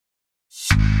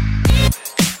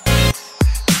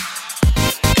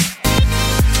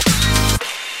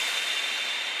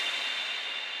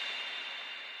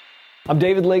I'm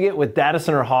David Liggett with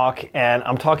datacenterHawk, and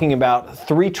I'm talking about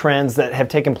 3 trends that have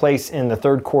taken place in the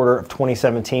third quarter of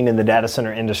 2017 in the data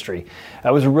center industry.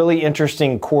 It was a really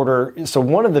interesting quarter. So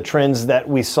one of the trends that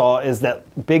we saw is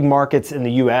that big markets in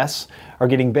the US are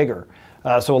getting bigger.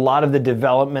 So a lot of the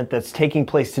development that's taking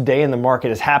place today in the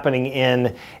market is happening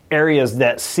in areas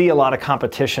that see a lot of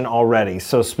competition already.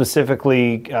 So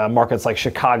specifically markets like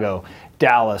Chicago,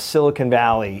 Dallas, Silicon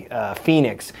Valley,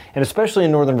 Phoenix, and especially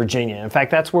in Northern Virginia. In fact,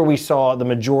 that's where we saw the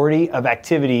majority of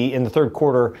activity in the third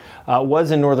quarter was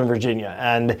in Northern Virginia.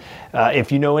 And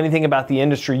if you know anything about the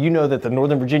industry, you know that the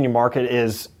Northern Virginia market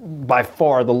is by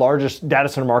far the largest data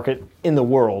center market in the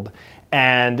world.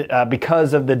 And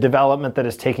because of the development that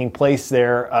is taking place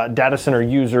there, data center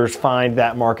users find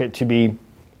that market to be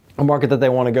a market that they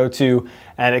want to go to,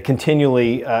 and it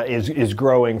continually is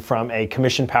growing from a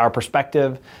commission power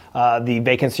perspective. The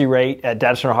vacancy rate at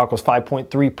datacenterHawk was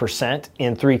 5.3%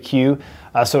 in 3Q,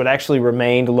 so it actually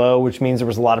remained low, which means there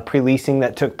was a lot of pre-leasing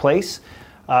that took place.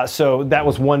 So that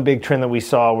was one big trend that we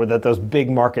saw, where that those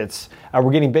big markets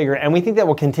were getting bigger, and we think that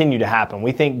will continue to happen.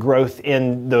 We think growth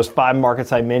in those 5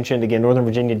 markets I mentioned, again, Northern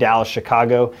Virginia, Dallas,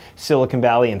 Chicago, Silicon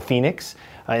Valley, and Phoenix,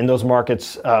 in those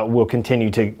markets will continue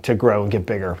to grow and get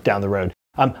bigger down the road.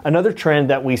 Another trend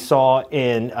that we saw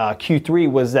in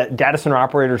Q3 was that data center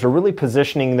operators are really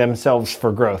positioning themselves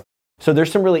for growth. So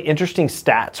there's some really interesting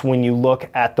stats when you look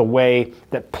at the way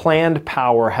that planned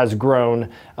power has grown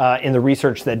in the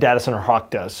research that datacenterHawk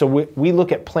does. So we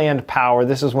look at planned power.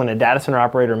 This is when a data center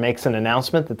operator makes an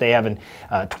announcement that they have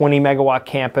a 20 megawatt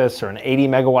campus or an 80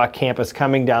 megawatt campus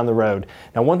coming down the road.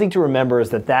 Now, one thing to remember is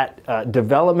that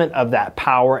development of that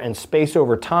power and space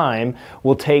over time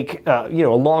will take a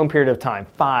long period of time,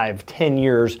 5, 10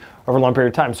 years, over a long period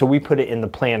of time. So we put it in the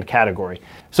planned category.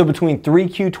 So between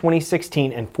 3Q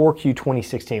 2016 and 4Q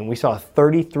 2016, we saw a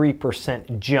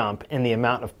 33% jump in the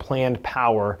amount of planned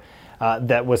power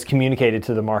that was communicated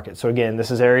to the market. So again, this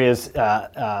is areas,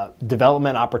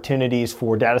 development opportunities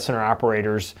for data center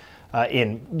operators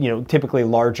in typically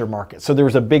larger markets. So there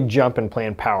was a big jump in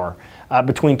planned power.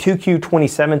 Between 2Q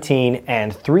 2017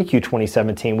 and 3Q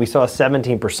 2017, we saw a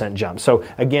 17% jump. So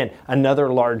again, another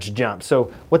large jump.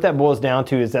 So what that boils down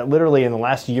to is that literally in the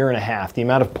last year and a half, the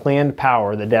amount of planned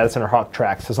power that datacenterHawk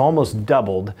tracks has almost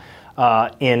doubled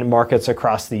in markets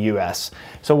across the US.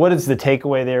 So what is the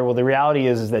takeaway there? Well, the reality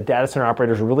is that data center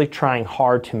operators are really trying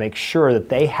hard to make sure that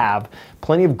they have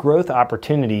plenty of growth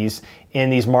opportunities in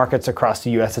these markets across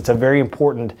the US. It's a very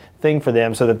important thing for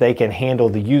them so that they can handle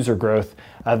the user growth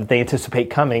that they anticipate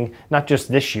coming, not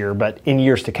just this year, but in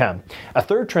years to come. A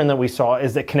third trend that we saw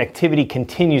is that connectivity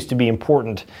continues to be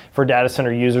important for data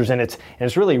center users, and it's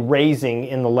really raising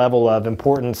in the level of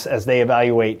importance as they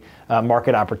evaluate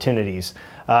market opportunities.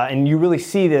 And you really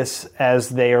see this as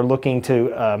they are looking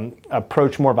to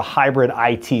approach more of a hybrid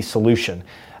IT solution.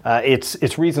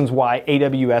 It's reasons why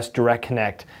AWS Direct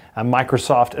Connect,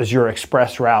 Microsoft Azure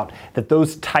Express Route, that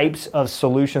those types of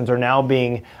solutions are now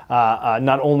being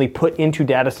not only put into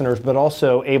data centers, but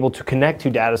also able to connect to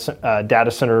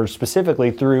data centers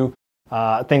specifically through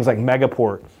things like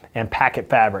Megaport and Packet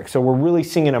Fabric. So we're really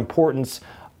seeing an importance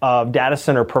of data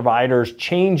center providers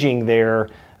changing their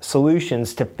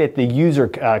solutions to fit the user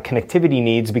connectivity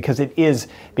needs, because it is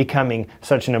becoming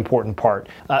such an important part.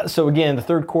 So again, the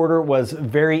third quarter was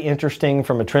very interesting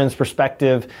from a trends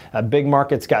perspective. Big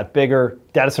markets got bigger.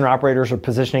 Data center operators are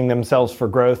positioning themselves for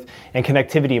growth, and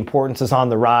connectivity importance is on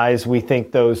the rise. We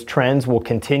think those trends will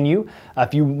continue.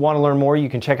 If you want to learn more, you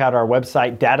can check out our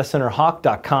website,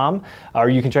 datacenterhawk.com, or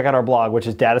you can check out our blog, which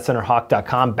is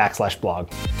datacenterhawk.com/blog.